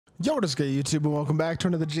Yo, what is good, YouTube, and welcome back to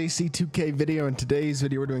another JC2K video. In today's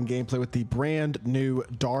video, we're doing gameplay with the brand new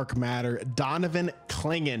Dark Matter Donovan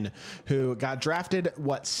CLINGAN, who got drafted,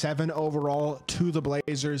 7 overall to the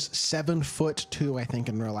Blazers, 7'2". I think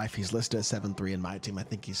in real life he's listed as 7'3". In my team, I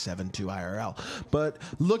think he's 7'2" IRL, but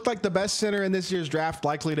looked like the best center in this year's draft,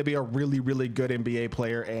 likely to be a really good NBA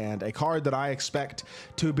player, and a card that I expect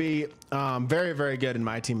to be very good in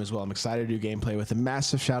my team as well. I'm excited to do gameplay with a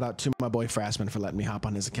massive shout out to my boy Frasman for letting me hop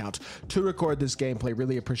on his account to record this gameplay.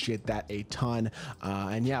 Really appreciate that a ton.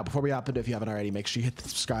 And yeah, before we hop into it, if you haven't already, make sure you hit the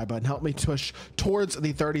subscribe button. Help me push towards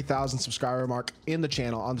the 30,000 subscriber mark in the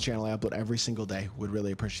channel. On the channel I upload every single day. Would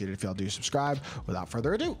really appreciate it if y'all do subscribe. Without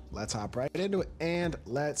further ado, let's hop right into it, and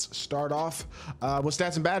let's start off with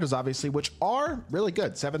stats and badges, obviously, which are really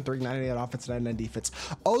good. 7'3", 98 offense, 99 defense,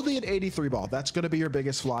 only an 83 ball. That's going to be your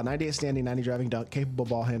biggest flaw. 98 standing, 90 driving dunk, capable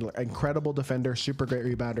ball handler, incredible defender, super great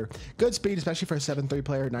rebounder, good speed, especially for a 7'3"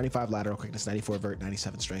 player, 95 lateral quickness, 94 vert,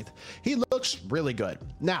 97 strength. He looks really good.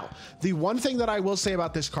 Now, the one thing that I will say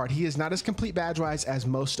about this card, he is not as complete badge-wise as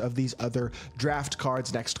most of these other draft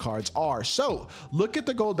cards, next cards are. So look at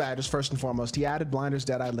the gold badges first and foremost. He added blinders,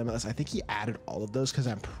 deadeye, limitless. I think he added all of those because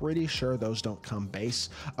I'm pretty sure those don't come base.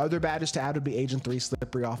 Other badges to add would be Agent 3,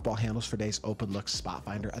 slippery off-ball handles for days, open looks, spot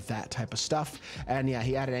finder, that type of stuff. And yeah,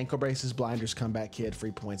 he added ankle braces, blinders, comeback kid,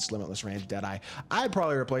 free points, limitless range, deadeye. I'd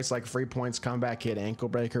probably replace like free points, comeback kid, ankle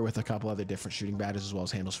breaker with a couple other different shooting badges, as well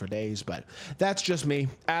as handles for days, but that's just me.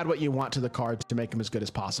 Add what you want to the card to make him as good as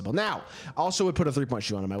possible. Now, also would put a 3-point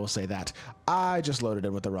shoe on him. I will say that. I just loaded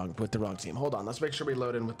in with the wrong team. Hold on, let's make sure we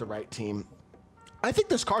load in with the right team. I think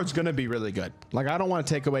this card's going to be really good. Like, I don't want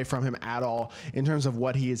to take away from him at all in terms of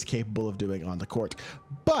what he is capable of doing on the court,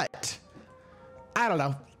 but I don't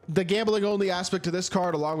know. The gambling only aspect of this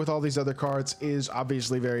card, along with all these other cards, is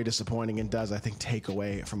obviously very disappointing and does, I think, take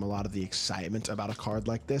away from a lot of the excitement about a card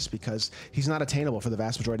like this, because he's not attainable for the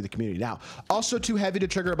vast majority of the community. Now, also too heavy to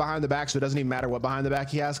trigger behind the back, so it doesn't even matter what behind the back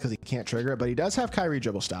he has because he can't trigger it, but he does have Kyrie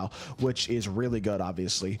dribble style, which is really good,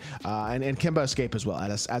 obviously, and Kimba escape as well,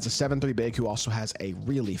 as a 7'3" big who also has a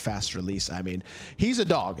really fast release. I mean, he's a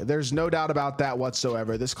dog. There's no doubt about that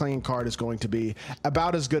whatsoever. This CLINGAN card is going to be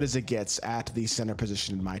about as good as it gets at the center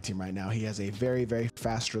position in my team right now. He has a very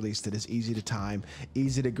fast release that is easy to time,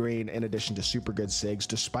 easy to green, in addition to super good sigs,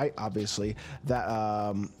 despite obviously that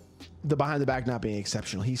the behind the back not being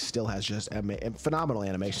exceptional. He still has just phenomenal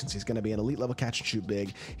animations. He's going to be an elite level catch and shoot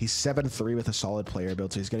big. He's 7'3" with a solid player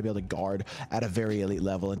build, so he's going to be able to guard at a very elite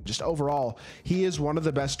level. And just overall, he is one of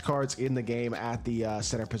the best cards in the game at the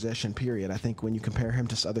center position, period. I think when you compare him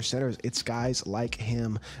to other centers, it's guys like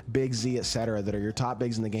him, Big Z, etc., that are your top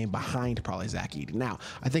bigs in the game, behind probably Zach Edey. Now,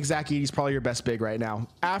 I think Zach Edey's probably your best big right now.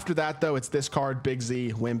 After that, though, it's this card, Big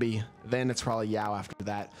Z, Wimby. Then it's probably Yao after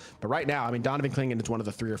that. But right now, I mean, Donovan CLINGAN is one of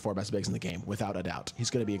the 3 or 4 best bigs in the game, without a doubt. He's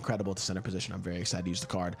going to be incredible at the center position. I'm very excited to use the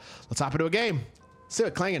card. Let's hop into a game. See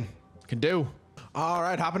what CLINGAN can do. All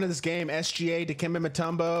right, hop into this game. SGA, Dikembe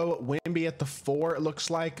Mutombo, Wimby at the 4, it looks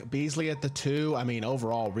like. Beasley at the 2. I mean,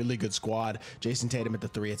 overall, really good squad. Jason Tatum at the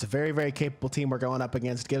 3. It's a very capable team we're going up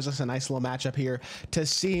against. It gives us a nice little matchup here to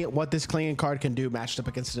see what this CLINGAN card can do matched up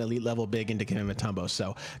against an elite level big in Dikembe Mutombo.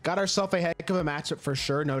 So, got ourselves a heck of a matchup for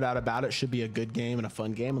sure. No doubt about it. Should be a good game and a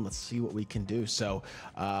fun game, and let's see what we can do. So,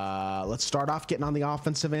 let's start off getting on the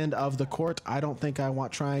offensive end of the court. I don't think I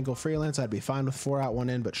want triangle freelance. I'd be fine with 4 out, 1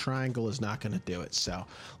 in, but triangle is not going to do it. So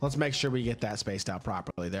let's make sure we get that spaced out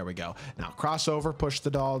properly. There we go. Now crossover, push the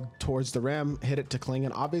dog towards the rim, hit it to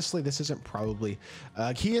CLINGAN. Obviously this isn't probably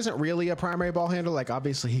he isn't really a primary ball handler. Like,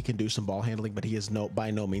 obviously he can do some ball handling, but he is by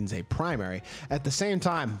no means a primary. At the same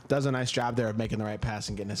time, does a nice job there of making the right pass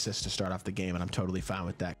and getting assists to start off the game, and I'm totally fine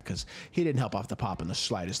with that because he didn't help off the pop in the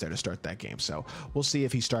slightest there to start that game. So we'll see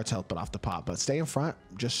if he starts helping off the pop, but stay in front,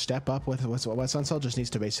 just step up with what's Unsell just needs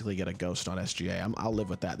to basically get a ghost on SGA. I'll live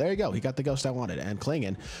with that. There you go. He got the ghost I wanted. And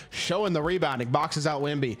CLINGAN showing the rebounding, boxes out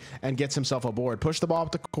Wimby and gets himself a board. Push the ball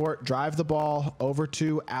up the court, drive the ball over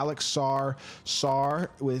to Alex Sarr. Sarr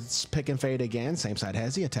with pick and fade again, same side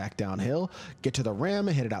Hezzy, attack downhill, get to the rim,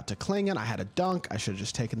 hit it out to CLINGAN. I had a dunk. I should have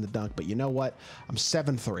just taken the dunk, but you know what? I'm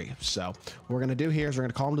 7'3". So what we're going to do here is we're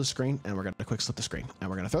going to call him to the screen, and we're going to quick slip the screen, and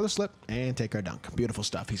we're going to throw the slip and take our dunk. Beautiful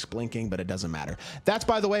stuff. He's blinking, but it doesn't matter. That's,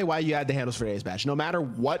 by the way, why you add the handles for days badge. No matter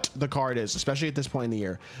what the card is, especially at this point in the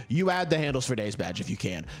year, you add the handles for days badge if you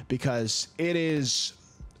can, because it is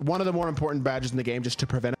one of the more important badges in the game, just to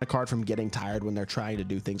prevent a card from getting tired when they're trying to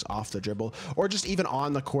do things off the dribble or just even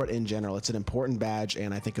on the court in general. It's an important badge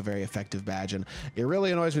and I think a very effective badge. And it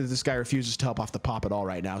really annoys me that this guy refuses to help off the pop at all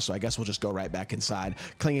right now. So I guess we'll just go right back inside.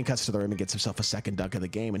 Clingan cuts to the rim and gets himself a second dunk of the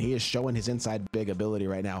game. And he is showing his inside big ability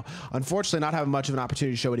right now. Unfortunately, not having much of an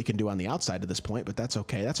opportunity to show what he can do on the outside to this point, but that's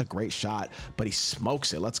okay. That's a great shot, but he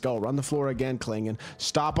smokes it. Let's go. Run the floor again, Clingan.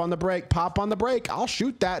 Stop on the break. Pop on the break. I'll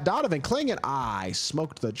shoot that. Donovan Clingan. I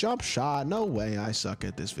smoked the jump shot. No way. I suck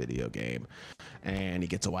at this video game. And he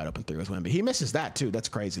gets a wide open three with Wemby. He misses that too. That's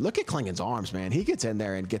crazy. Look at Clingan's arms, man. He gets in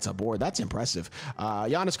there and gets a board. That's impressive.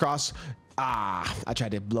 Giannis cross. I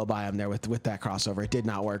tried to blow by him there with that crossover. It did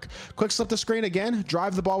not work. Quick slip the screen again.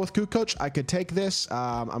 Drive the ball with Kukoc. I could take this.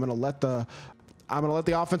 I'm gonna let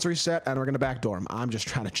the offense reset, and we're going to backdoor him. I'm just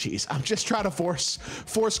trying to cheese. I'm just trying to force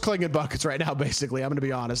Clingan buckets right now, basically. I'm going to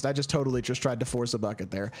be honest. I just totally just tried to force a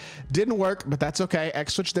bucket there. Didn't work, but that's okay.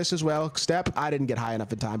 X switch this as well. Step. I didn't get high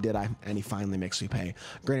enough in time, did I? And he finally makes me pay.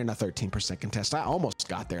 Granted, a 13% contest. I almost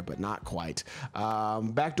got there, but not quite.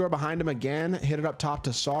 Backdoor behind him again. Hit it up top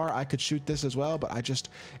to Sar. I could shoot this as well, but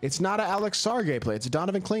it's not an Alex Sar gameplay. It's a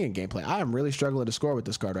Donovan Clingan gameplay. I am really struggling to score with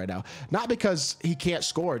this card right now. Not because he can't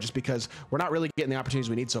score, just because we're not really getting the opportunities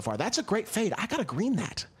we need so far. That's a great fade. I gotta green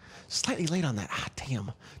that. Slightly late on that.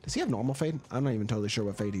 Damn. Does he have normal fade? I'm not even totally sure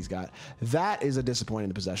what fade he's got. That is a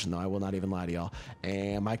disappointing possession, though. I will not even lie to y'all.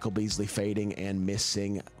 And Michael Beasley fading and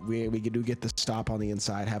missing. We do get the stop on the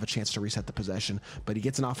inside, have a chance to reset the possession, but he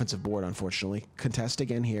gets an offensive board, unfortunately. Contest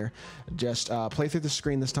again here. Just play through the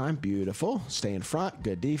screen this time. Beautiful. Stay in front.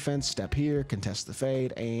 Good defense. Step here. Contest the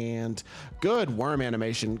fade. And good worm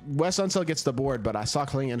animation. Wes Unseld gets the board, but I saw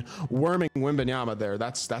Clingan worming Wembanyama there.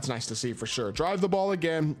 That's nice to see for sure. Drive the ball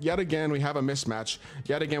again. Yet again, we have a mismatch.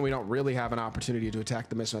 Yet again, we don't really have an opportunity to attack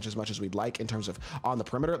the mismatch as much as we'd like in terms of on the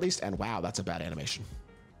perimeter, at least. And wow, that's a bad animation.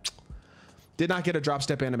 Did not get a drop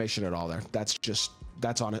step animation at all there.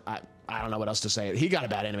 That's on it. I don't know what else to say. He got a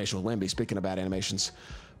bad animation with Wemby, speaking of bad animations.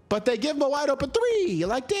 But they give him a wide open three. You're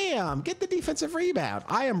like, damn, get the defensive rebound.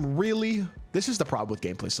 This is the problem with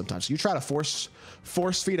gameplay sometimes. You try to force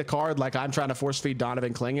feed a card like I'm trying to force feed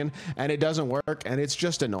Donovan Clingan, and it doesn't work, and it's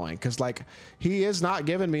just annoying because, like, he is not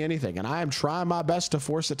giving me anything, and I am trying my best to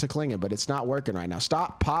force it to Clingan, but it's not working right now.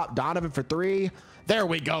 Stop, pop, Donovan for three. There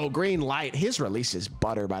we go, green light. His release is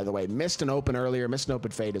butter, by the way. Missed an open earlier, missed an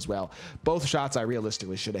open fade as well. Both shots I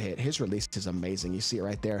realistically should have hit. His release is amazing. You see it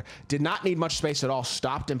right there. Did not need much space at all.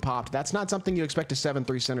 Stopped and popped. That's not something you expect a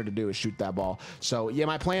 7-3 center to do, is shoot that ball. So, yeah, am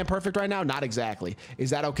I playing perfect right now? Not exactly.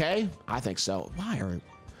 Is that okay? I think so. Why are...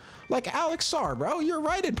 Like Alex Sar, bro, you're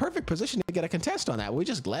right in perfect position to get a contest on that. We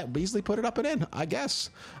just let Beasley put it up and in, I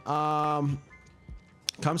guess.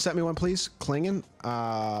 Come set me one, please. Clingan,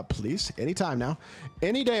 please. Anytime now.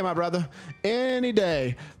 Any day, my brother. Any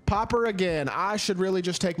day. Popper again. I should really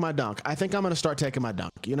just take my dunk. I think I'm going to start taking my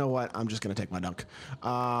dunk. You know what? I'm just going to take my dunk.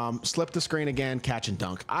 Slip the screen again. Catch and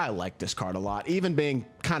dunk. I like this card a lot. Even being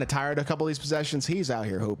kind of tired of a couple of these possessions, he's out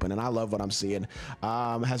here hooping, and I love what I'm seeing.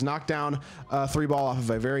 Has knocked down a three ball off of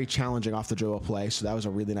a very challenging off the dribble play, so that was a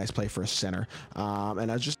really nice play for a center.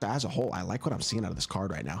 And just as a whole, I like what I'm seeing out of this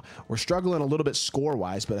card right now. We're struggling a little bit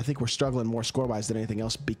score-wise, but I think we're struggling more score-wise than anything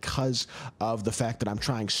else because of the fact that I'm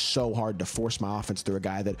trying so hard to force my offense through a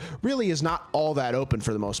guy that really is not all that open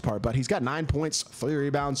for the most part, but he's got 9 points, 3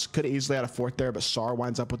 rebounds, could have easily had a fourth there, but Sar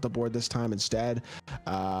winds up with the board this time instead.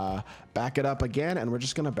 Back it up again, and we're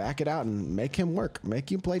just going to back it out and make him work,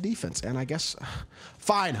 make him play defense. And I guess,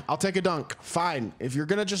 fine, I'll take a dunk. Fine. If you're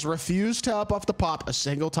going to just refuse to help off the pop a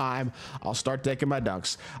single time, I'll start taking my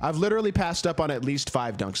dunks. I've literally passed up on at least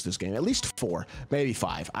 5 dunks this game, at least 4, maybe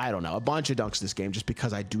 5. I don't know, a bunch of dunks this game just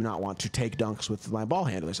because I do not want to take dunks with my ball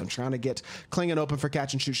handlers. I'm trying to get Clingan open for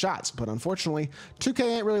catch and shoot shots, but unfortunately,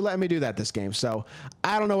 2K ain't really letting me do that this game, so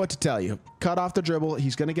I don't know what to tell you. Cut off the dribble.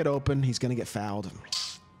 He's going to get open. He's going to get fouled.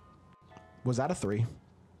 Was that a 3?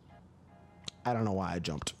 I don't know why I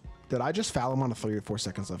jumped. Did I just foul him on a 3 or 4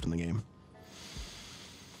 seconds left in the game?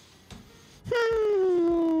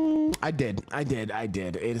 I did.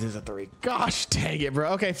 It is a 3. Gosh dang it,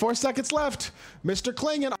 bro. Okay, 4 seconds left. Mr.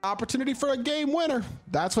 Clingan, opportunity for a game winner.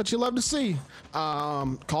 That's what you love to see.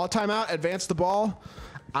 Call a timeout, advance the ball.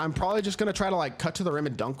 I'm probably just going to try to like cut to the rim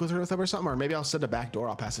and dunk with him or something, or maybe I'll send a back door.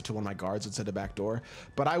 I'll pass it to one of my guards and send a back door.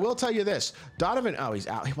 But I will tell you this, Donovan, oh, he's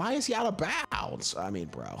out. Why is he out of bounds? I mean,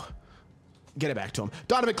 bro, get it back to him.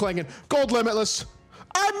 Donovan Clingan, gold limitless.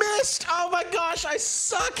 I missed. Oh my gosh, I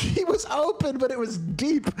suck. He was open, but it was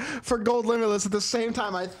deep for gold limitless. At the same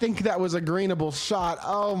time, I think that was a greenable shot.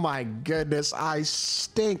 Oh my goodness, I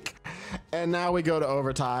stink. And now we go to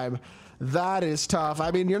overtime. That is tough.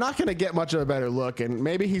 I mean, you're not going to get much of a better look, and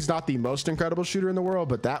maybe he's not the most incredible shooter in the world,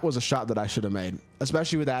 but that was a shot that I should have made,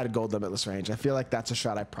 especially with added gold limitless range. I feel like that's a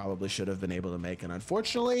shot I probably should have been able to make, and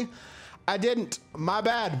unfortunately, I didn't. My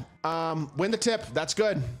bad. Win the tip. That's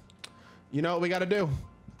good. You know what we got to do?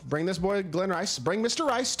 Bring this boy, Glenn Rice. Bring Mr.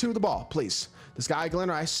 Rice to the ball, please. This guy, Glenn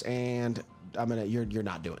Rice, and I'm gonna. You're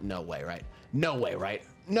not doing. No way, right? No way, right?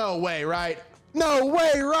 No way, right? No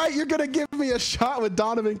way, right? You're gonna give me a shot with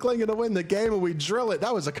Donovan Clingan to win the game, and we drill it.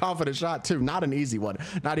 That was a confident shot too, not an easy one,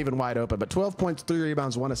 not even wide open. But 12 points, 3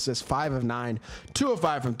 rebounds, 1 assist, 5 of 9, 2 of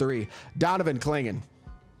 5 from 3. Donovan Clingan.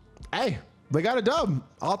 Hey, we got a dub.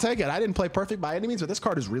 I'll take it. I didn't play perfect by any means, but this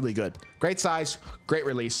card is really good. Great size, great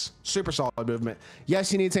release, super solid movement. Yes,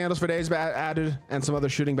 he needs handles for days added and some other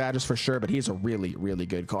shooting badges for sure, but he's a really, really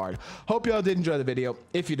good card. Hope y'all did enjoy the video.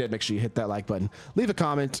 If you did, make sure you hit that like button, leave a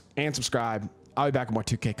comment, and subscribe. I'll be back with more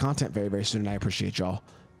 2K content very, very soon, and I appreciate y'all.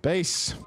 Peace.